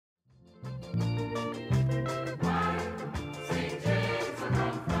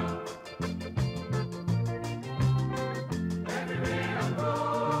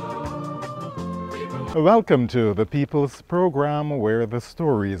Welcome to the People's Program, where the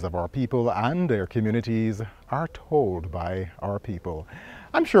stories of our people and their communities are told by our people.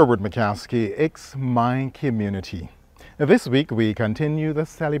 I'm Sherwood McCaskey, it's my community. This week we continue the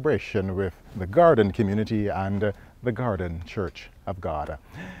celebration with the Garden community and the Garden Church of God.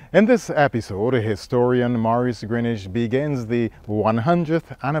 In this episode, historian Maurice Greenidge begins the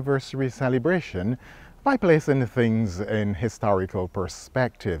 100th anniversary celebration by placing things in historical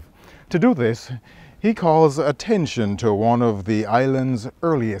perspective. To do this, he calls attention to one of the island's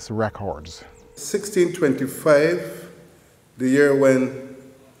earliest records. 1625, the year when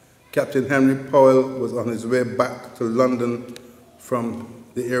Captain Henry Powell was on his way back to London from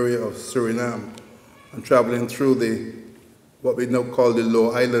the area of Suriname and traveling through what we now call the Low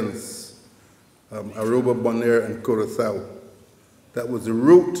Islands, Aruba, Bonaire, and Curaçao. That was the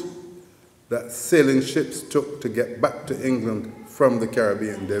route that sailing ships took to get back to England from the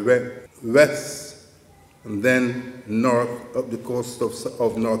Caribbean. They went west and then north up the coast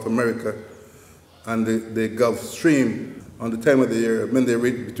of North America and the Gulf Stream. On the time of the year, when they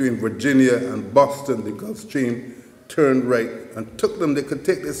reached between Virginia and Boston, the Gulf Stream turned right and took them. They could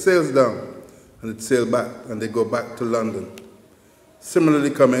take their sails down and they'd sail back and they go back to London. Similarly,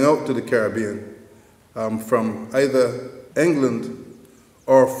 coming out to the Caribbean from either England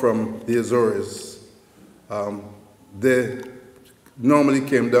or from the Azores, they normally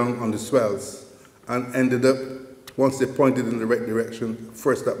came down on the swells and ended up, once they pointed in the right direction,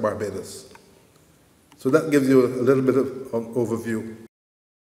 first at Barbados. So that gives you a little bit of overview.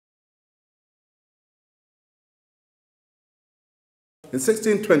 In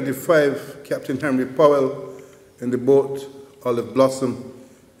 1625, Captain Henry Powell, in the boat Olive Blossom,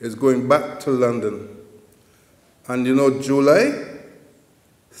 is going back to London. And you know July?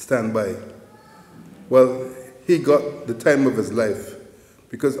 Stand by. Well, he got the time of his life,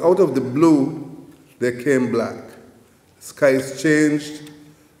 because out of the blue, there came black. The skies changed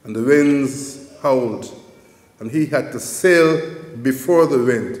and the winds howled, and he had to sail before the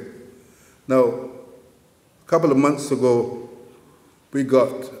wind. Now, a couple of months ago, we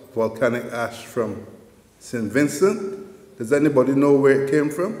got volcanic ash from St. Vincent. Does anybody know where it came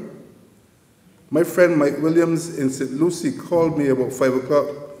from? My friend Mike Williams in St. Lucie called me about 5 o'clock,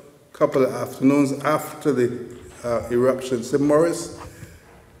 a couple of afternoons after the eruption. Said, Maurice,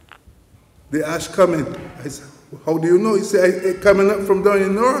 the ash coming. I said, how do you know? He said, it's coming up from down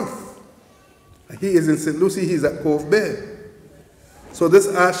in north. And he is in St. Lucie, he's at Cove Bay. So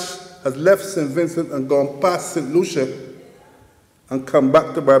this ash has left St. Vincent and gone past St. Lucia and come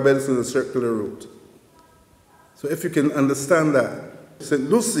back to Barbados in a circular route. So if you can understand that, St.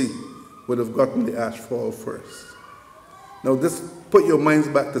 Lucie would have gotten the ash fall first. Now this, put your minds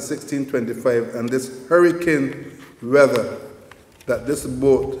back to 1625 and this hurricane weather that this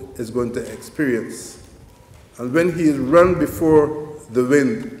boat is going to experience. And when he is run before the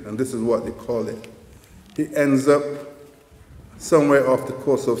wind, and this is what they call it, he ends up somewhere off the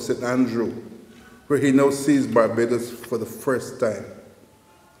coast of St. Andrew, where he now sees Barbados for the first time.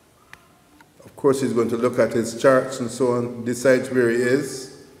 Of course, he's going to look at his charts and so on, decides where he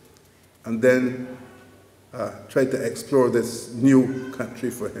is, and then try to explore this new country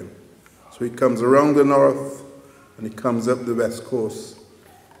for him. So he comes around the north, and he comes up the west coast.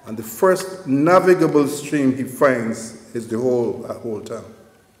 And the first navigable stream he finds is the Whole Town.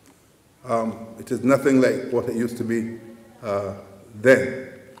 It is nothing like what it used to be then.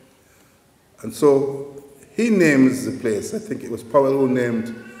 And so he names the place. I think it was Powell who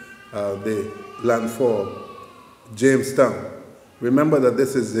named the landfall Jamestown. Remember that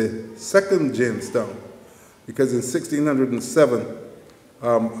this is the second Jamestown, because in 1607,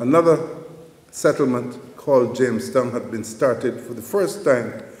 another settlement called Jamestown had been started for the first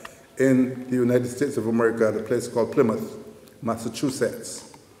time in the United States of America at a place called Plymouth,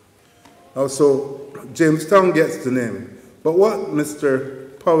 Massachusetts. Also, Jamestown gets the name. But what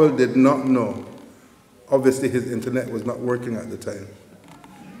Mr. Powell did not know, obviously his internet was not working at the time.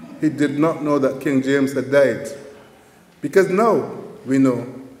 He did not know that King James had died. Because now we know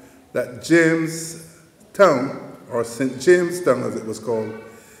that Jamestown, or St. Jamestown as it was called,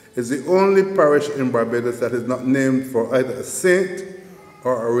 is the only parish in Barbados that is not named for either a saint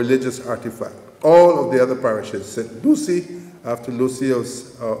or a religious artifact. All of the other parishes, St. Lucie, after Lucy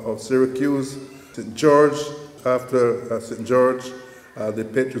of Syracuse, St. George, after St. George, the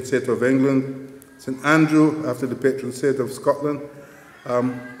patron saint of England, St. Andrew, after the patron saint of Scotland,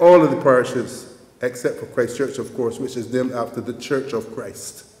 all of the parishes, except for Christ Church, of course, which is named after the Church of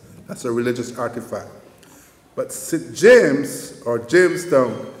Christ. That's a religious artifact. But St. James, or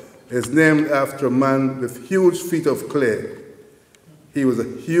Jamestown, is named after a man with huge feet of clay. He was a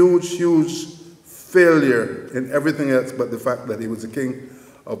huge failure in everything else but the fact that he was the king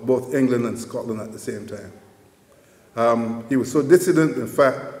of both England and Scotland at the same time. He was so dissident, in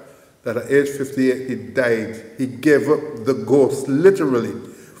fact, that at age 58 he died. He gave up the ghost, literally,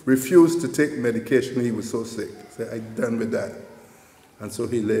 refused to take medication. He was so sick. He said, I'm done with that. And so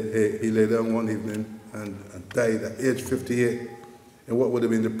he lay down one evening and died at age 58 in what would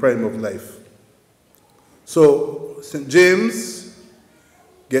have been the prime of life. So St. James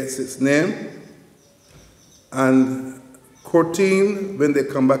gets its name, and Courtine, when they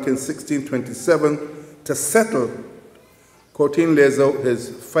come back in 1627 to settle, Courtine lays out his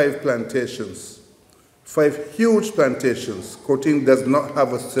 5 plantations, 5 huge plantations. Courtine does not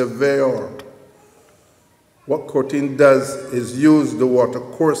have a surveyor. What Courtine does is use the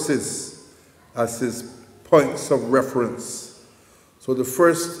watercourses as his points of reference. So the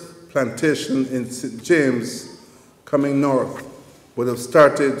first plantation in St. James, coming north, would have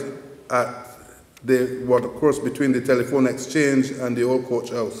started at the watercourse between the telephone exchange and the old coach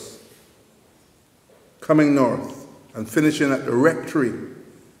house, coming north and finishing at the rectory,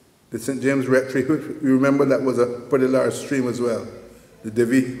 the St. James Rectory. You remember that was a pretty large stream as well. The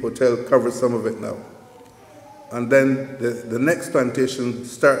Devi Hotel covers some of it now. And then the next plantation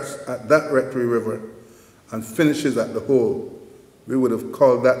starts at that Rectory River and finishes at the Hole. We would have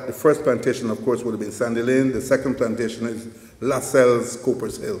called that, the first plantation, of course, would have been Sandy Lane. The second plantation is Lascelles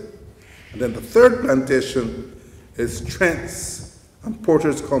Cooper's Hill. And then the third plantation is Trent's and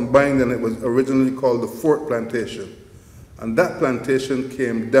Porter's combined, and it was originally called the Fort Plantation. And that plantation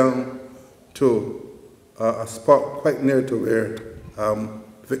came down to a spot quite near to where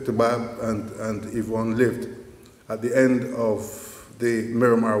Victor Babb and Yvonne lived, at the end of the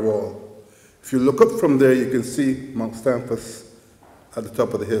Miramar Wall. If you look up from there, you can see Mount Stamfus at the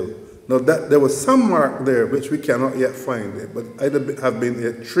top of the hill. Now, there was some mark there which we cannot yet find, but either have been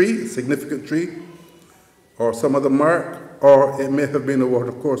a tree, a significant tree, or some other mark, or it may have been a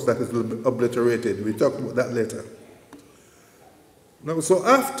watercourse that is obliterated. We talk about that later. Now, so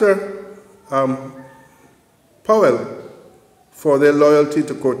after Powell, for their loyalty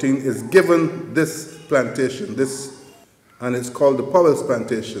to Courtine, is given this plantation, and it's called the Powell's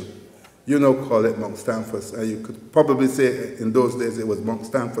Plantation. You now call it Mount Stamfus, and you could probably say in those days it was Mount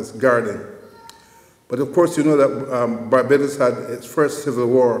Stamfus Garden. But of course you know that Barbados had its first civil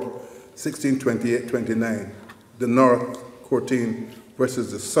war, 1628-29, the North, Courtine,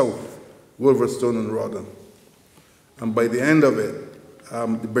 versus the South, Wolverstone and Rawdon. And by the end of it,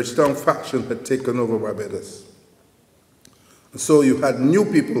 the Bridgetown faction had taken over Barbados. And so you had new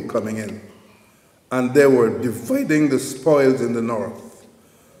people coming in, and they were dividing the spoils in the north,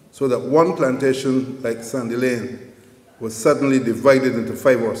 so that one plantation like Sandy Lane was suddenly divided into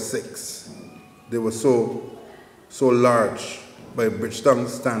 5 or 6. They were so large by Bridgetown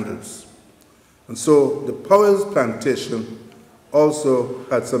standards. And so the Powell's plantation also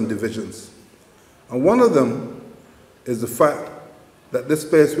had some divisions. And one of them is the fact that this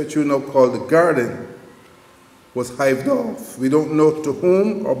place, which you now call the Garden, was hived off. We don't know to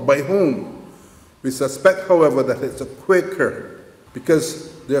whom or by whom. We suspect, however, that it's a Quaker, because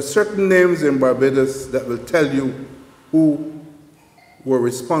there are certain names in Barbados that will tell you who were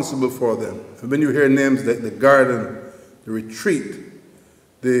responsible for them. And when you hear names like the Garden, the Retreat,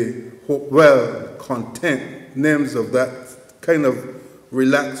 the Hopewell, Content, names of that kind of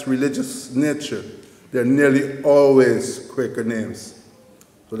relaxed religious nature, they're nearly always Quaker names.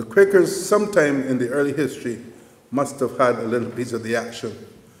 So the Quakers, sometime in the early history, must have had a little piece of the action.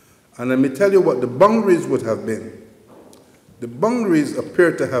 And let me tell you what the boundaries would have been. The boundaries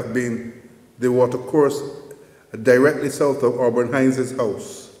appear to have been the watercourse directly south of Auburn Hines'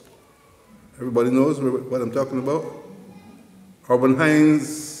 house. Everybody knows what I'm talking about? Auburn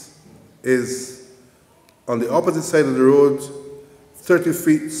Hines is on the opposite side of the road, 30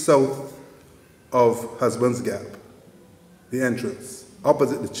 feet south of Husband's Gap, the entrance,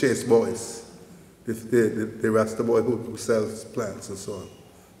 opposite the Chase Boys, the Rasta boy who sells plants and so on.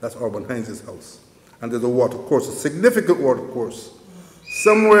 That's Auburn Hines' house. And there's a watercourse, a significant watercourse.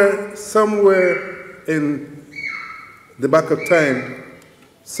 Somewhere in the back of time,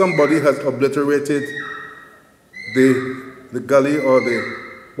 somebody has obliterated the gully or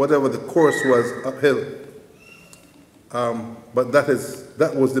whatever the course was uphill. But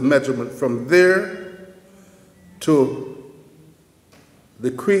that was the measurement from there to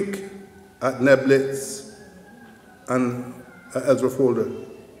the creek at Neblitz and at Ezra Folder.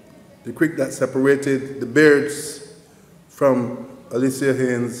 The creek that separated the Beards from Alicia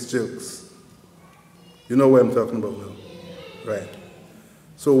Haynes Jilks. You know what I'm talking about now, right?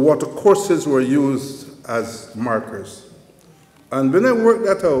 So watercourses were used as markers. And when I worked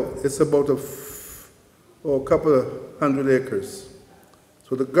that out, it's about or a couple of 100 acres.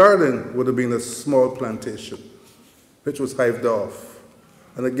 So the garden would have been a small plantation, which was hived off.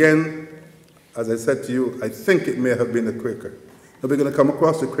 And again, as I said to you, I think it may have been a Quaker. Now we're going to come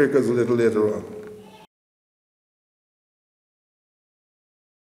across the Quakers a little later on.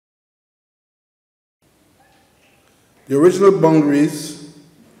 The original boundaries,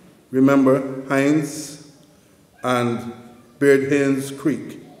 remember, Hines and Beard Haynes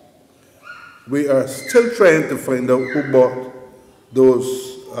Creek. We are still trying to find out who bought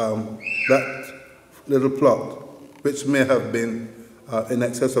that little plot, which may have been in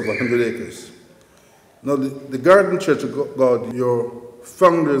excess of 100 acres. Now, the Garden Church of God, your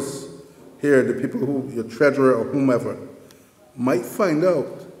founders here, the people who, your treasurer or whomever, might find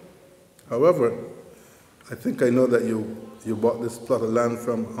out. However, I think I know that you bought this plot of land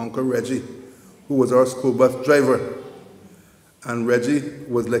from Uncle Reggie, who was our school bus driver. And Reggie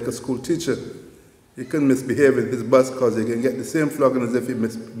was like a school teacher. He couldn't misbehave in his bus because he can get the same flogging as if he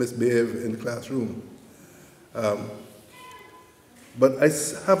misbehaved in the classroom. But I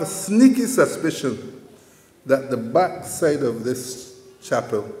have a sneaky suspicion that the back side of this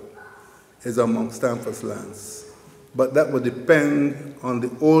chapel is among Stamford's lands. But that would depend on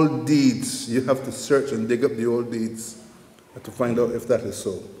the old deeds. You have to search and dig up the old deeds to find out if that is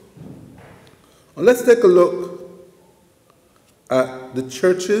so. Now let's take a look at the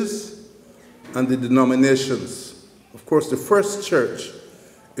churches and the denominations. Of course, the first church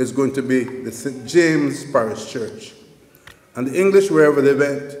is going to be the St. James Parish Church. And the English, wherever they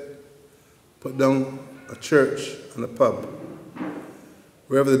went, put down a church and a pub.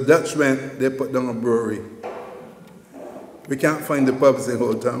 Wherever the Dutch went, they put down a brewery. We can't find the pubs in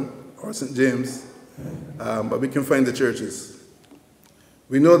Old Town or St. James, but we can find the churches.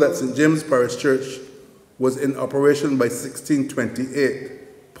 We know that St. James Parish Church was in operation by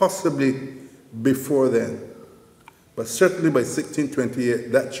 1628, possibly before then. But certainly by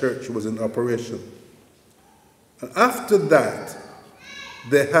 1628, that church was in operation. And after that,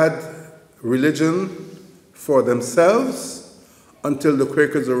 they had religion for themselves until the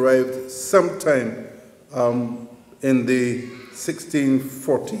Quakers arrived sometime in the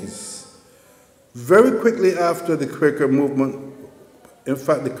 1640s. Very quickly after the Quaker movement, in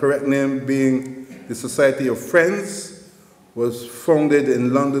fact, the correct name being the Society of Friends, was founded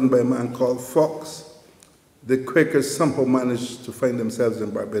in London by a man called Fox. The Quakers somehow managed to find themselves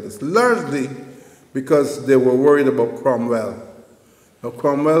in Barbados, largely because they were worried about Cromwell. Now,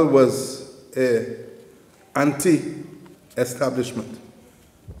 Cromwell was an anti-establishment.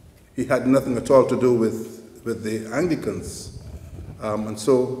 He had nothing at all to do with the Anglicans. And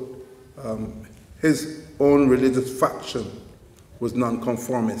so his own religious faction was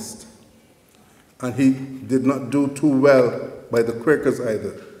nonconformist. And he did not do too well by the Quakers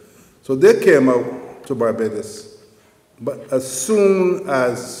either. So they came out to Barbados. But as soon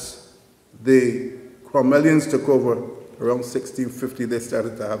as the Cromwellians took over, around 1650, they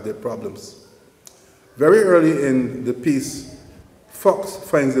started to have their problems. Very early in the piece, Fox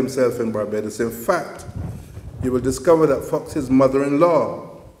finds himself in Barbados. In fact, you will discover that Fox's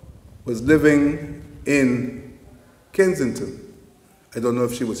mother-in-law was living in Kensington. I don't know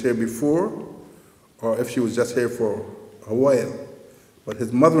if she was here before or if she was just here for a while, but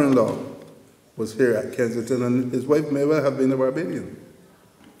his mother-in-law was here at Kensington, and his wife may well have been a Barbadian.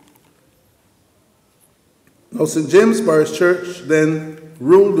 Now, St. James Parish Church then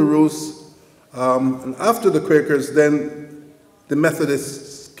ruled the roost, and after the Quakers, then the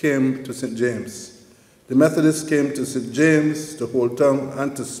Methodists came to St. James. The Methodists came to St. James, to Old Town,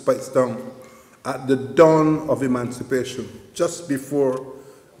 and to Speightstown at the dawn of emancipation, just before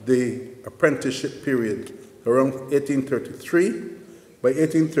the apprenticeship period, around 1833. By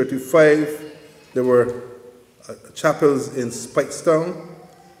 1835, there were chapels in Speightstown,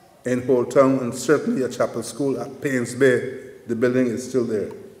 in Old Town, and certainly a chapel school at Paynes Bay. The building is still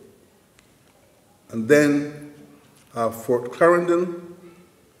there. And then Fort Clarendon,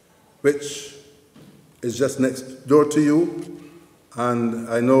 which is just next door to you, and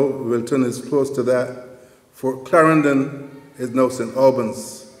I know Wilton is close to that. Fort Clarendon is now St.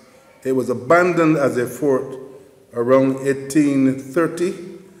 Albans. It was abandoned as a fort around 1830,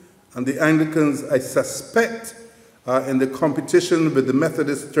 and the Anglicans, I suspect, in the competition with the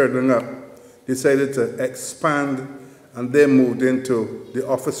Methodists turning up, decided to expand, and they moved into the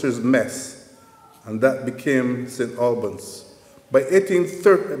officers' mess, and that became St. Albans. By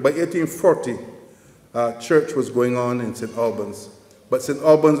 1840, church was going on in St. Albans, but St.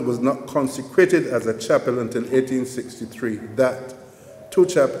 Albans was not consecrated as a chapel until 1863. That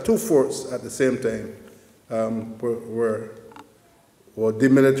two forts at the same time were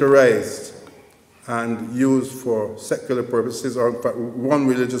demilitarized. and used for secular purposes, or in fact, one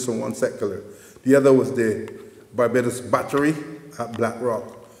religious and one secular. The other was the Barbados Battery at Black Rock,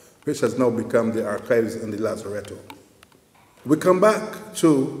 which has now become the Archives and the Lazaretto. We come back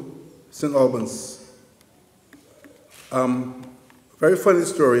to St. Albans. Very funny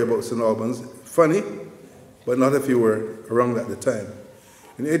story about St. Albans. Funny, but not if you were around at the time.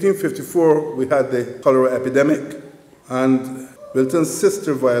 In 1854, we had the cholera epidemic, and Wilton's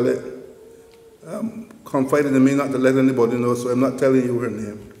sister, Violet, confided in me not to let anybody know, so I'm not telling you her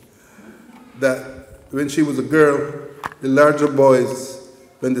name, that when she was a girl, the larger boys,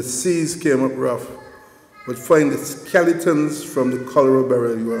 when the seas came up rough, would find the skeletons from the cholera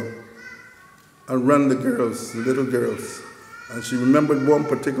burial ground and run the girls, the little girls. And she remembered one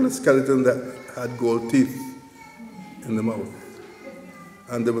particular skeleton that had gold teeth in the mouth.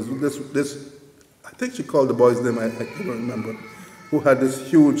 And there was this I think she called the boy's name, I can't remember, who had this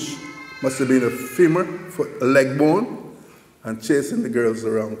huge, must have been a femur, a leg bone, and chasing the girls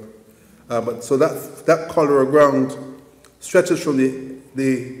around. So that cholera ground stretches from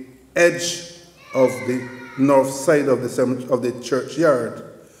the edge of the north side of the churchyard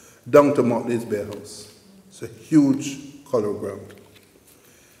down to Motley's Bay House. It's a huge cholera ground.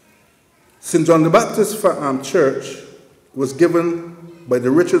 St. John the Baptist Church was given by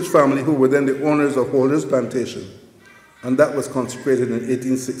the Richards family, who were then the owners of Holders Plantation, and that was consecrated in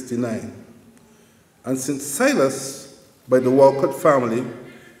 1869. And St. Silas by the Walcott family,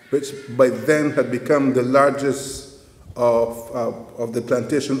 which by then had become the largest of the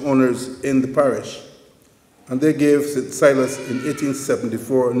plantation owners in the parish. And they gave St. Silas in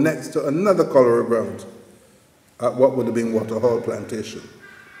 1874 next to another cholera ground at what would have been Waterhall Plantation.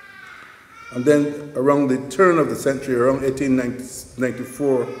 And then around the turn of the century, around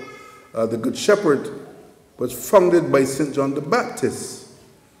 1894, the Good Shepherd was founded by St. John the Baptist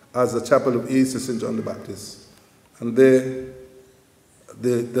as a chapel of ease to St. John the Baptist. And the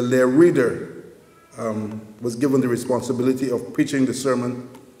lay reader was given the responsibility of preaching the sermon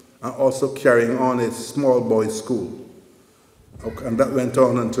and also carrying on a small boys' school. And that went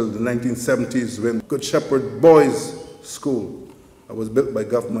on until the 1970s, when Good Shepherd Boys' School was built by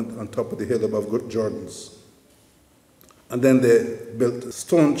government on top of the hill above Good Jordan's. And then they built a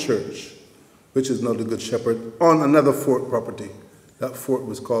stone church, which is now the Good Shepherd, on another fort property. That fort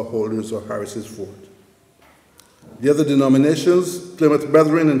was called Holders or Harris's Fort. The other denominations, Plymouth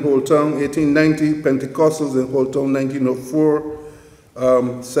Brethren in Old Town, 1890, Pentecostals in Old Town,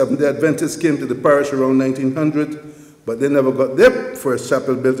 1904, Seventh-day Adventists came to the parish around 1900, but they never got their first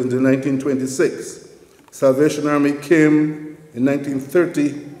chapel built until 1926. Salvation Army came in 1930,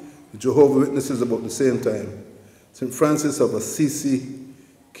 the Jehovah's Witnesses about the same time. St. Francis of Assisi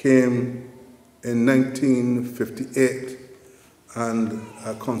came in 1958 and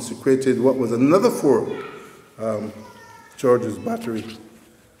consecrated what was another fort, George's Battery,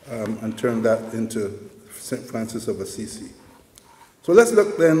 and turned that into St. Francis of Assisi. So let's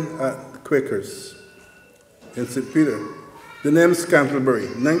look then at the Quakers in St. Peter. The name Scantlebury,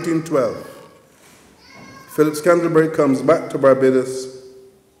 1912. Philip Scantlebury comes back to Barbados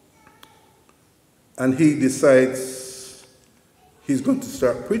and he decides he's going to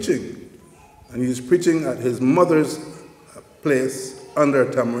start preaching. And he's preaching at his mother's place under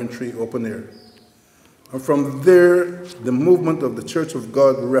a tamarind tree, open air. And from there, the movement of the Church of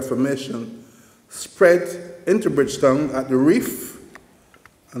God, the Reformation, spread into Bridgetown at the Reef,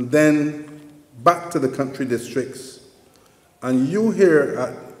 and then back to the country districts. And you here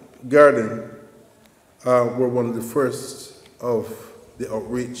at Garden were one of the first of the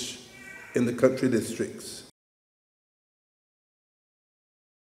outreach in the country districts.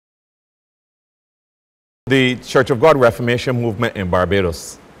 The Church of God Reformation movement in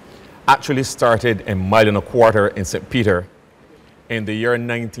Barbados actually started in Mile and a Quarter in St. Peter. In the year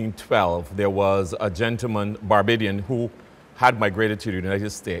 1912, there was a gentleman, Barbadian, who had migrated to the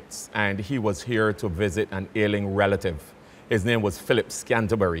United States, and he was here to visit an ailing relative. His name was Philip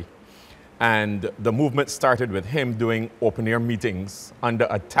Scantlebury. And the movement started with him doing open-air meetings under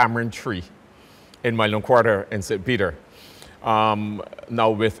a tamarind tree in Mile and a Quarter in St. Peter. Now,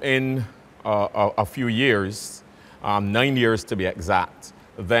 within a few years, 9 years to be exact,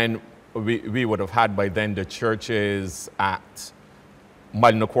 then we would have had by then the churches at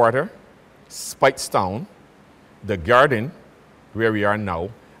Mile and a Quarter, Speightstown, the Garden, where we are now,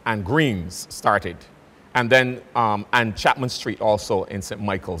 and Greens started. And then, and Chapman Street also in St.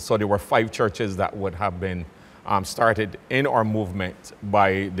 Michael's. So there were 5 churches that would have been started in our movement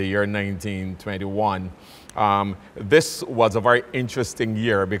by the year 1921. This was a very interesting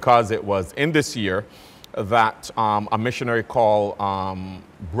year because it was in this year that a missionary called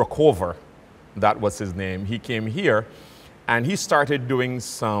Brookover that was his name. He came here and he started doing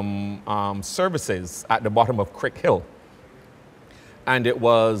some services at the bottom of Crick Hill. And it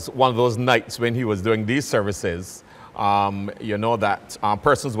was one of those nights when he was doing these services, you know, that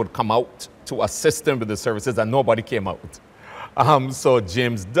persons would come out to assist him with the services and nobody came out. So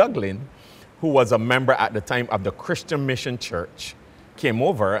James Duglin, who was a member at the time of the Christian Mission Church, came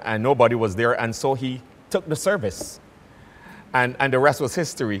over and nobody was there, and so he took the service. And the rest was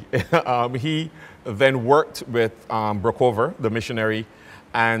history. He then worked with Brookover, the missionary,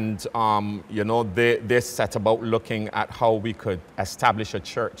 and you know, they set about looking at how we could establish a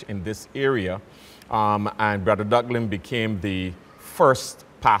church in this area. And Brother Duglin became the first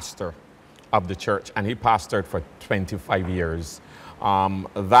pastor of the church, and he pastored for 25 years.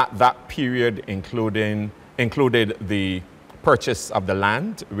 That period included the purchase of the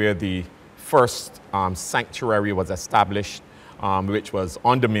land where the first sanctuary was established, which was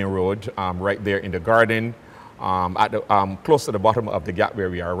on the main road, right there in the garden, close to the bottom of the gap where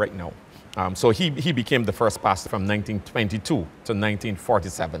we are right now. So he became the first pastor from 1922 to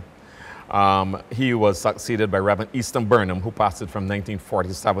 1947. He was succeeded by Reverend Easton Burnham, who pastored from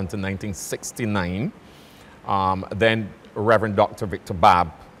 1947 to 1969. Then Reverend Dr. Victor Babb,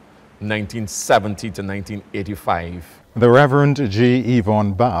 1970 to 1985. The Reverend G.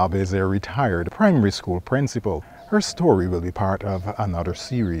 Yvonne Babb is a retired primary school principal. Her story will be part of another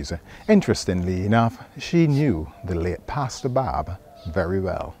series. Interestingly enough, she knew the late Pastor Babb very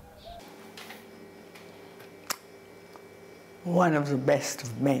well. One of the best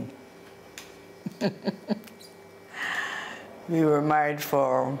of men. We were married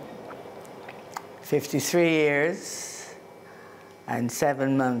for 53 years and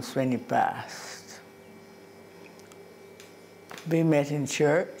 7 months when he passed. We met in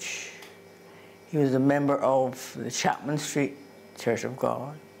church. He was a member of the Chapman Street Church of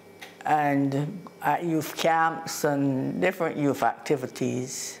God. And at youth camps and different youth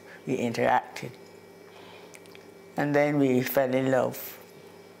activities, we interacted. And then we fell in love.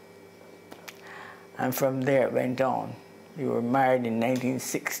 And from there it went on. We were married in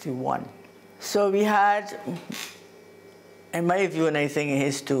 1961. So we had, in my view, and I think in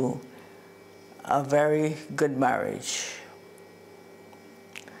his too, a very good marriage.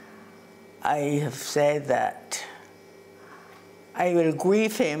 I have said that I will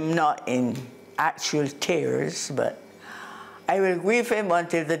grieve him not in actual tears, but I will grieve him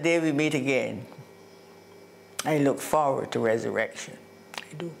until the day we meet again. I look forward to resurrection.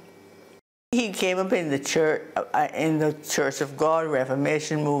 I do. He came up in the Church of God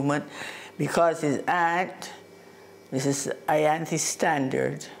Reformation movement because his aunt, Mrs. Ianthe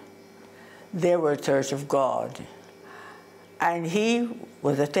Standard, they were Church of God. And he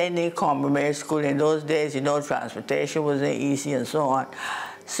was attending Combermere School. In those days, you know, transportation wasn't easy and so on.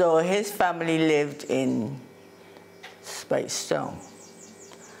 So his family lived in Speightstown.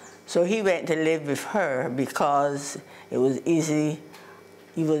 So he went to live with her because he was easily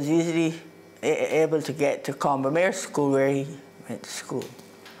able to get to Combermere School where he went to school.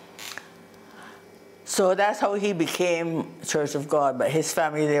 So that's how he became Church of God, but his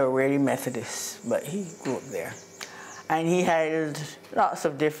family, they were really Methodist, but he grew up there. And he held lots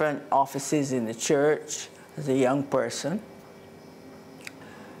of different offices in the church as a young person.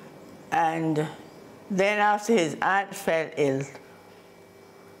 And then after his aunt fell ill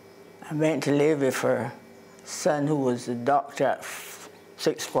and went to live with her son, who was a doctor at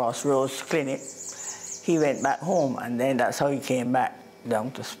Six Cross Roads Clinic, he went back home, and then that's how he came back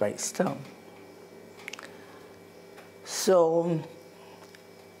down to Speightstown. So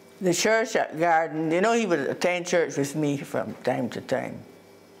the church at Garden, you know, he would attend church with me from time to time.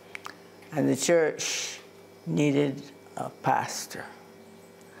 And the church needed a pastor.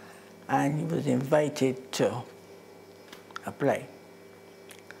 And he was invited to apply.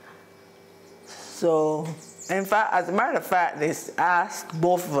 So, in fact, as a matter of fact, they asked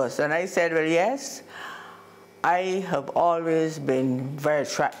both of us, and I said, well, yes, I have always been very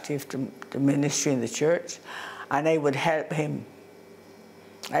attractive to the ministry in the church, and I would help him.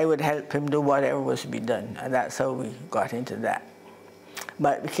 I would help him do whatever was to be done, and that's how we got into that.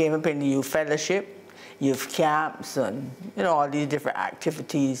 But we came up in the youth fellowship, youth camps, and you know, all these different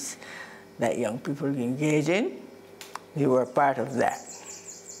activities that young people engage in. We were a part of that.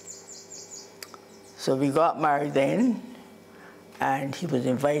 So we got married then, and he was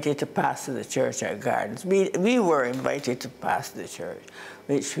invited to pastor the church at Gardens. We were invited to pastor the church,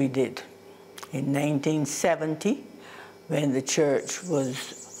 which we did. In 1970, when the church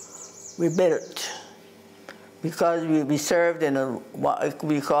was rebuilt, because we served in what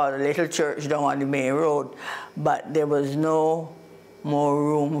we call a little church down on the main road, but there was no more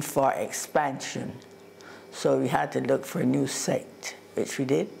room for expansion. So we had to look for a new site, which we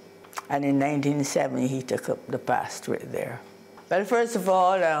did. And in 1970, he took up the pastorate there. Well, first of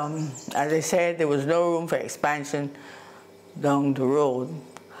all, as I said, there was no room for expansion down the road.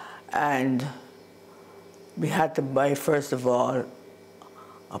 And we had to buy, first of all,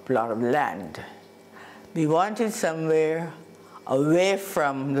 a plot of land. We wanted somewhere away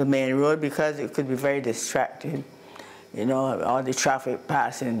from the main road because it could be very distracting. You know, all the traffic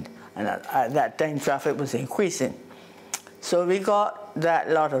passing, and at that time traffic was increasing. So we got that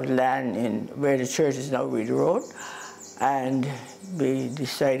lot of land in where the church is now, Reed Road, and we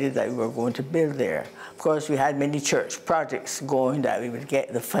decided that we were going to build there. Of course, we had many church projects going that we would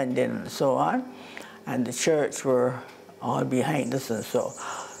get the funding and so on, and the church were all behind us and so.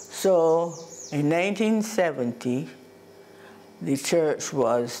 So in 1970, the church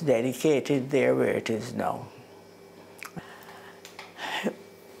was dedicated there where it is now.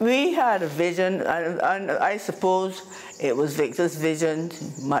 We had a vision, and I suppose it was Victor's vision,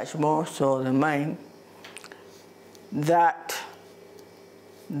 much more so than mine, that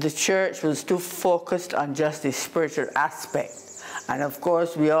the church was too focused on just the spiritual aspect. And of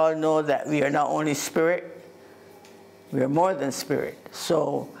course, we all know that we are not only spirit, we are more than spirit.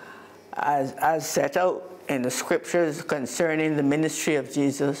 So, as set out in the scriptures concerning the ministry of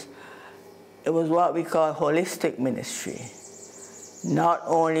Jesus, it was what we call holistic ministry. Not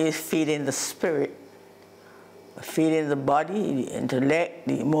only feeding the spirit, but feeding the body, the intellect,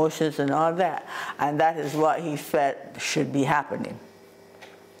 the emotions, and all that. And that is what he felt should be happening.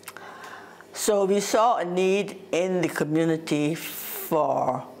 So we saw a need in the community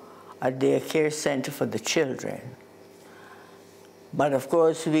for a daycare center for the children. But of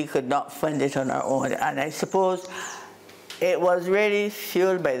course, we could not fund it on our own. And I suppose it was really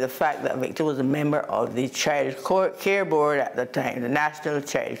fueled by the fact that Victor was a member of the Child Care Board at the time, the National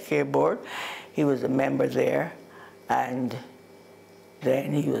Child Care Board. He was a member there, and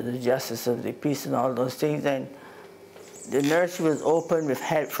then he was the Justice of the Peace and all those things. And the nursery was open with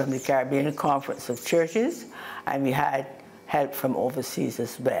help from the Caribbean Conference of Churches, and we had help from overseas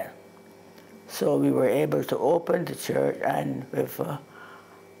as well. So we were able to open the church, and with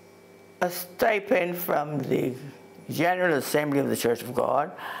a stipend from the General Assembly of the Church of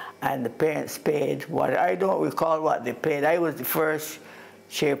God, and the parents paid what, I don't recall what they paid. I was the first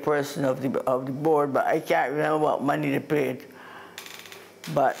chairperson of the board, but I can't remember what money they paid.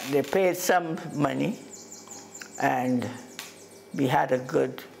 But they paid some money, and we had a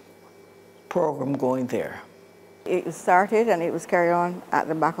good program going there. It was started and it was carried on at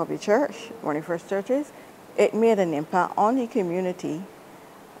the back of the church, one of the first churches. It made an impact on the community.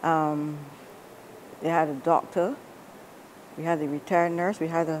 They had a doctor, we had a retired nurse, we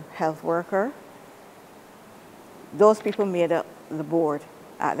had a health worker. Those people made up the board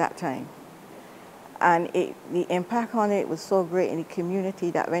at that time. And the impact on it was so great in the community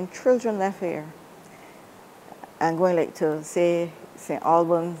that when children left here and going like to say St.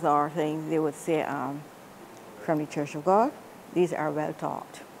 Albans or things, they would say from the Church of God, these are well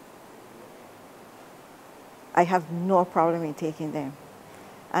taught. I have no problem in taking them.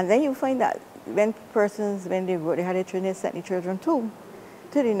 And then you find that when they had their children, they sent the children to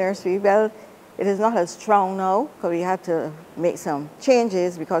the nursery. Well, it is not as strong now because we had to make some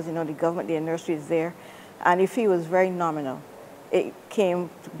changes because, you know, the government, the nursery is there. And the fee was very nominal. It came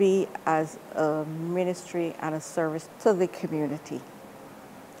to be as a ministry and a service to the community.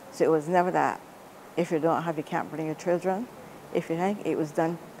 So it was never that if you don't have, you can't bring your children. If you think, it was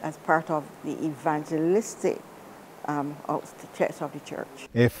done as part of the evangelistic aspects of the church.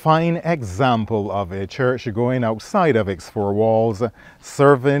 A fine example of a church going outside of its four walls,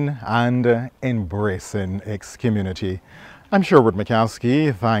 serving and embracing its community. I'm Sherwood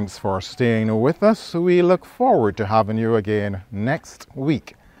McCaskey. Thanks for staying with us. We look forward to having you again next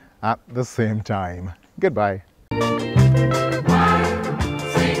week at the same time. Goodbye.